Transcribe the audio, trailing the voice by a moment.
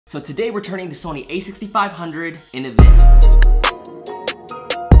So today we're turning the Sony a6500 into this.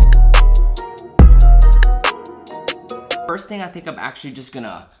 First thing, I think I'm actually just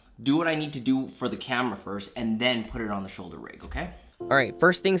gonna do what I need to do for the camera first and then put it on the shoulder rig, okay? Alright,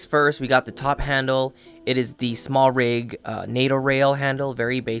 first things first, we got the top handle. It is the small rig NATO rail handle,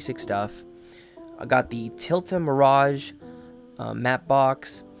 very basic stuff. I got the Tilta Mirage matte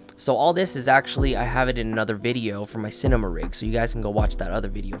box. So all this is actually, I have it in another video for my cinema rig, so you guys can go watch that other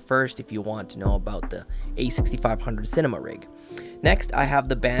video first if you want to know about the a6500 cinema rig. Next, I have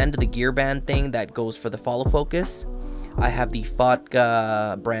the band, the gear band thing that goes for the follow focus. I have the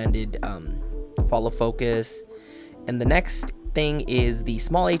Fotka branded follow focus. And the next thing is the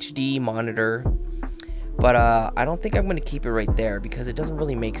small HD monitor. But I don't think I'm going to keep it right there because it doesn't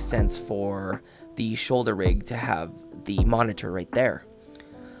really make sense for the shoulder rig to have the monitor right there.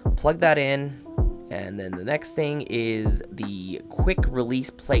 Plug that in, and then the next thing is the quick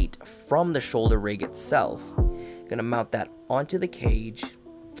release plate from the shoulder rig itself. Gonna mount that onto the cage,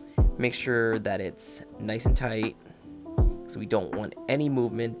 make sure that it's nice and tight so we don't want any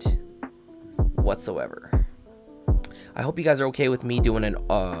movement whatsoever. I hope you guys are okay with me doing an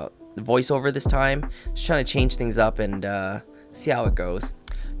voiceover this time. Just trying to change things up and see how it goes.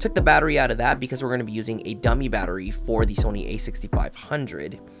 Took the battery out of that because we're going to be using a dummy battery for the Sony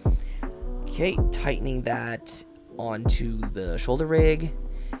a6500. Okay, tightening that onto the shoulder rig.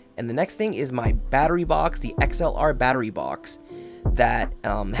 And the next thing is my battery box, the XLR battery box that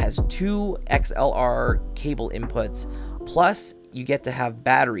has two XLR cable inputs, plus you get to have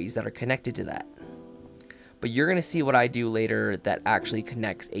batteries that are connected to that. But you're going to see what I do later that actually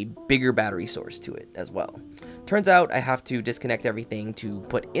connects a bigger battery source to it as well. Turns out I have to disconnect everything to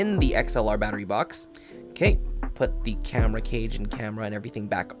put in the XLR battery box. Okay, put the camera cage and camera and everything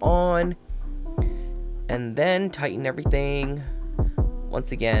back on. And then tighten everything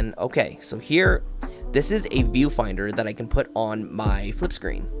once again. Okay, so here, this is a viewfinder that I can put on my flip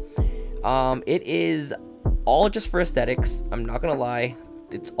screen. It is all just for aesthetics. I'm not going to lie.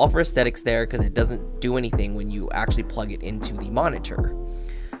 It's all for aesthetics there because it doesn't do anything when you actually plug it into the monitor.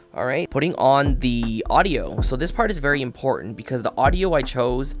 All right, putting on the audio. So this part is very important because the audio I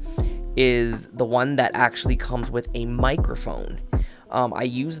chose is the one that actually comes with a microphone. I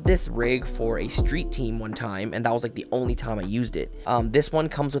used this rig for a street team one time, and that was like the only time I used it. This one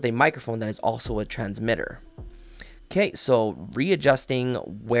comes with a microphone that is also a transmitter. Okay, so readjusting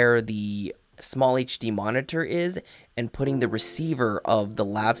where the small HD monitor is and putting the receiver of the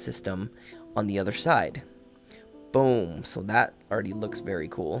lav system on the other side. Boom. So that already looks very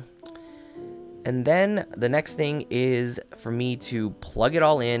cool. And then the next thing is for me to plug it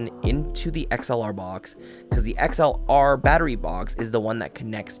all into the XLR box, because the XLR battery box is the one that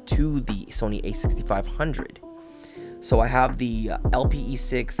connects to the Sony a6500. So I have the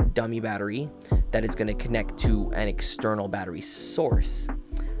LPE6 dummy battery that is going to connect to an external battery source.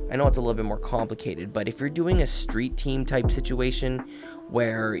 I know it's a little bit more complicated, but if you're doing a street team type situation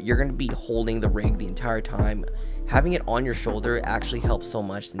where you're going to be holding the rig the entire time, having it on your shoulder actually helps so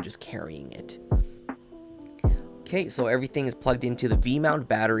much than just carrying it. Okay, so everything is plugged into the V-mount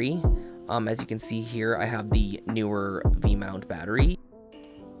battery. As you can see here, I have the newer V-mount battery.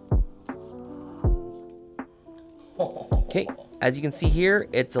 Okay, as you can see here,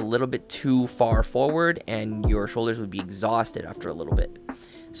 it's a little bit too far forward and your shoulders would be exhausted after a little bit.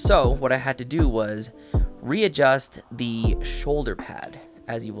 So what I had to do was readjust the shoulder pad,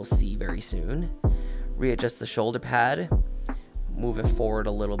 as you will see very soon. Readjust the shoulder pad, move it forward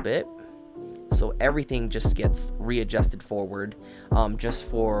a little bit. So everything just gets readjusted forward just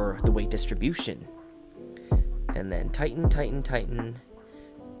for the weight distribution. And then tighten, tighten, tighten.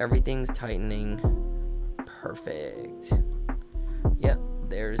 Everything's tightening. Perfect. Yep,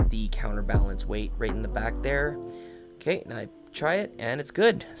 there's the counterbalance weight right in the back there. Okay, now I try it and it's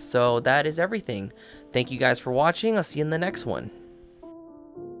good. So that is everything. Thank you guys for watching. I'll see you in the next one.